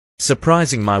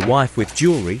Surprising my wife with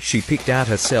jewelry she picked out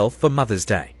herself for Mother's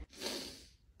Day.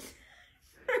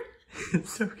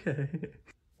 It's okay.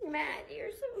 Matt, you're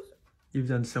so... You've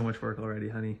done so much work already,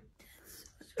 honey.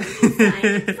 Oh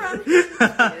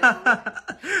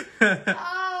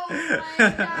my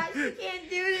gosh, you can't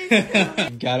do this.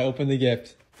 You gotta open the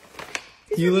gift.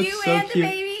 You look so and cute.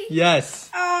 The baby? Yes.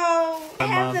 Oh, I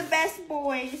have Mom. the best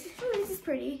boys. Oh, this is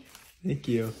pretty. Thank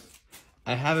you.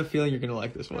 I have a feeling you're gonna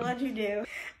like this one. What'd you do?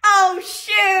 Oh,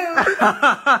 shoot!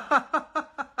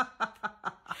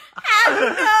 How'd you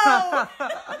know?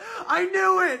 I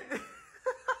knew it!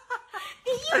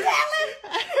 Did you tell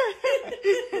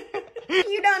him?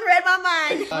 You done read my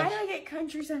mind. Why do I get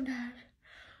country sometimes?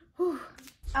 Whew.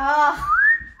 Oh,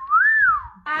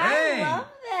 I love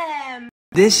them.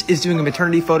 This is doing a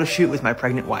maternity photo shoot with my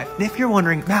pregnant wife. And if you're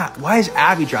wondering, Matt, why is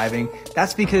Abby driving?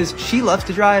 That's because she loves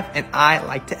to drive and I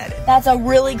like to edit. That's a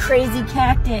really crazy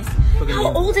cactus.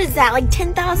 How old is that? Like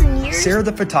 10,000 years? Sarah,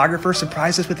 the photographer,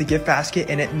 surprised us with a gift basket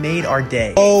and it made our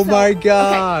day. Oh my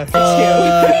God.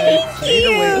 Thank you. Made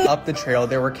our way up the trail.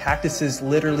 There were cactuses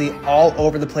literally all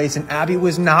over the place and Abby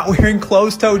was not wearing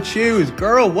closed-toed shoes.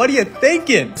 Girl, what are you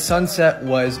thinking? Sunset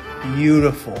was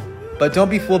beautiful. But don't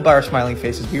be fooled by our smiling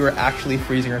faces. We were actually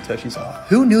freezing our tushies off.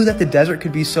 Who knew that the desert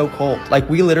could be so cold? Like,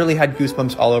 we literally had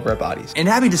goosebumps all over our bodies. And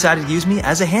Abby decided to use me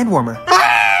as a hand warmer.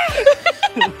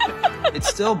 It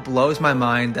still blows my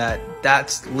mind that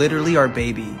that's literally our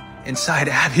baby inside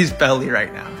Abby's belly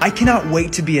right now. I cannot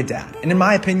wait to be a dad. And in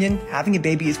my opinion, having a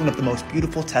baby is one of the most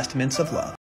beautiful testaments of love.